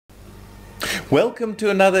Welcome to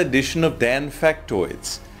another edition of Dan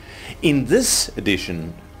Factoids. In this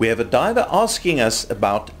edition, we have a diver asking us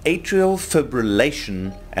about atrial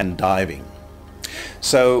fibrillation and diving.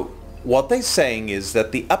 So what they're saying is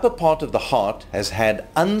that the upper part of the heart has had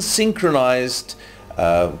unsynchronized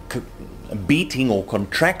beating or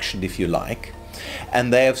contraction, if you like,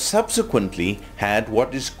 and they have subsequently had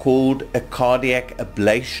what is called a cardiac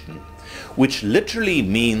ablation, which literally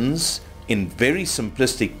means, in very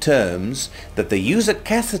simplistic terms, that they use a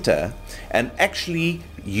catheter and actually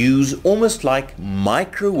use almost like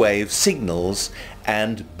microwave signals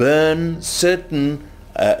and burn certain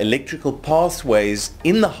electrical pathways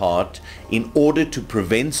in the heart in order to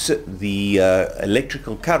prevent the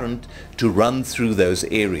electrical current to run through those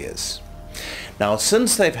areas. Now,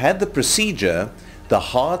 since they've had the procedure, the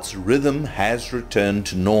heart's rhythm has returned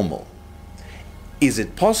to normal. Is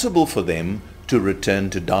it possible for them to return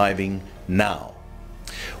to diving now?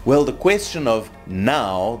 Well, the question of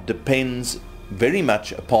now depends very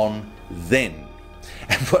much upon then.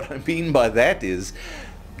 And what I mean by that is,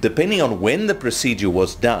 depending on when the procedure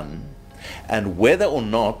was done and whether or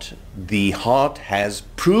not the heart has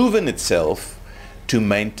proven itself to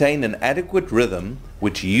maintain an adequate rhythm,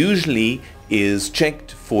 which usually is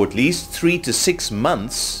checked for at least 3 to 6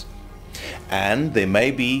 months, and there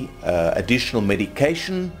may be additional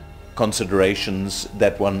medication considerations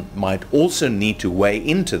that one might also need to weigh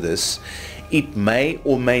into this, it may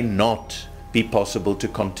or may not be possible to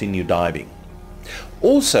continue diving.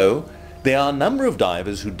 Also, there are a number of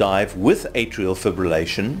divers who dive with atrial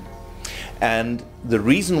fibrillation, and the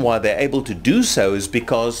reason why they're able to do so is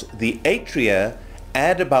because the atria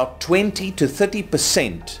add about 20 to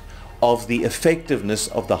 30% of the effectiveness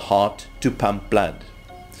of the heart to pump blood,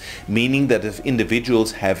 meaning that if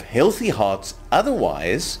individuals have healthy hearts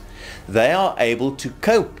otherwise, they are able to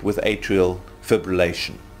cope with atrial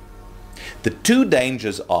fibrillation. The two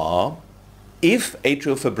dangers are, if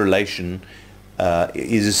atrial fibrillation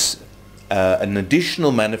is an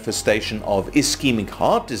additional manifestation of ischemic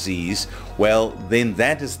heart disease, well, then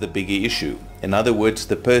that is the bigger issue. In other words,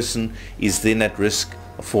 the person is then at risk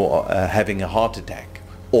for having a heart attack.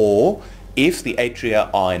 Or if the atria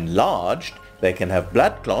are enlarged, they can have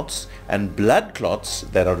blood clots, and blood clots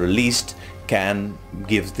that are released can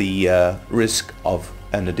give the risk of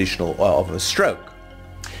an additional of a stroke.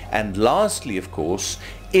 And lastly, of course,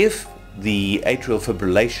 if the atrial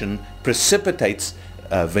fibrillation precipitates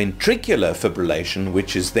ventricular fibrillation,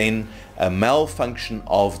 which is then a malfunction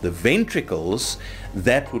of the ventricles,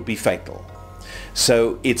 that would be fatal.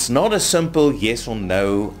 So it's not a simple yes or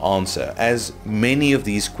no answer, as many of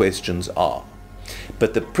these questions are.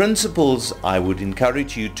 But the principles I would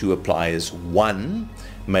encourage you to apply is: 1,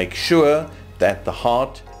 make sure that the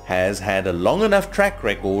heart has had a long enough track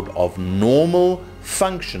record of normal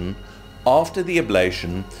function after the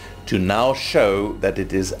ablation to now show that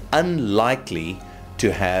it is unlikely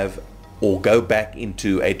to have or go back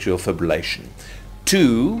into atrial fibrillation.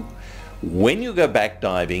 2, when you go back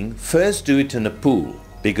diving, first do it in a pool,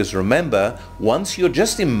 because remember, once you're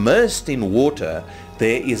just immersed in water,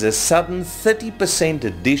 there is a sudden 30%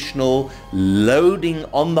 additional loading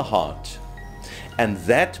on the heart, and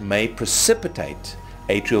that may precipitate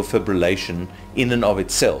atrial fibrillation in and of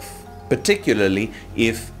itself, particularly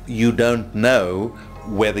if you don't know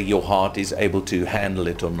whether your heart is able to handle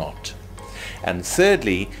it or not. And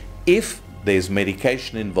thirdly, if there's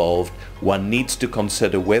medication involved, one needs to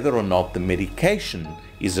consider whether or not the medication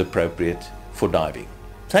is appropriate for diving.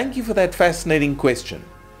 Thank you for that fascinating question.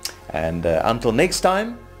 And until next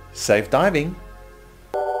time, safe diving.